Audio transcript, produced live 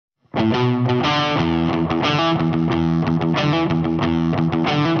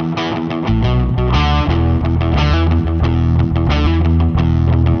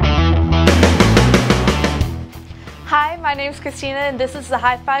Christina, and this is the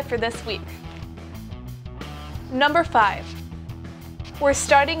High Five for this week. Number 5. We're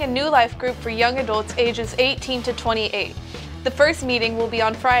starting a new life group for young adults ages 18 to 28. The first meeting will be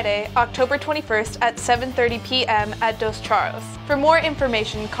on Friday, October 21st at 7:30 p.m. at Dos Charros. For more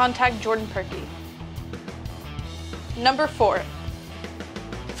information, contact Jordan Perky. Number 4.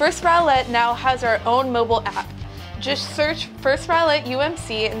 First Rowlett now has our own mobile app. Just search First Rowlett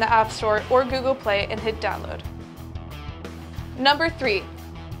UMC in the App Store or Google Play and hit download. Number 3.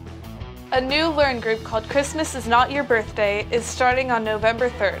 A new Learn group called Christmas is Not Your Birthday is starting on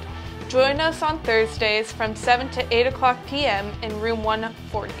November 3rd. Join us on Thursdays from 7 to 8 o'clock p.m. in room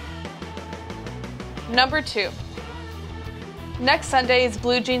 140. Number 2. Next Sunday is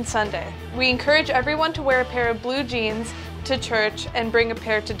Blue Jean Sunday. We encourage everyone to wear a pair of blue jeans to church and bring a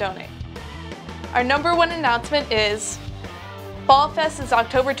pair to donate. Our number 1 announcement is Fall Fest is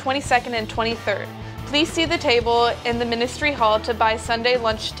October 22nd and 23rd. Please see the table in the ministry hall to buy Sunday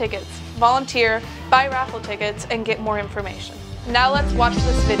lunch tickets, volunteer, buy raffle tickets, and get more information. Now let's watch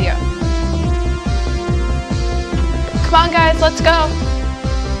this video. Come on guys, let's go!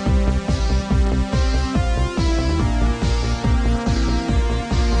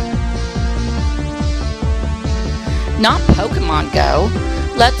 Not Pokemon Go.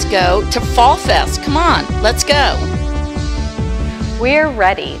 Let's go to Fall Fest. Come on, let's go. We're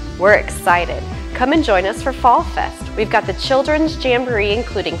ready. We're excited. Come and join us for Fall Fest. We've got the Children's Jamboree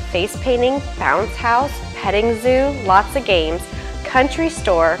including face painting, bounce house, petting zoo, lots of games, country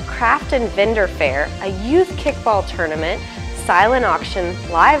store, craft and vendor fair, a youth kickball tournament, silent auction,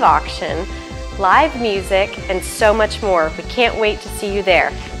 live music, and so much more. We can't wait to see you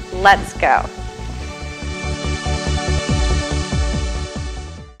there. Let's go.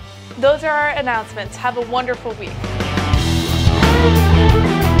 Those are our announcements. Have a wonderful week.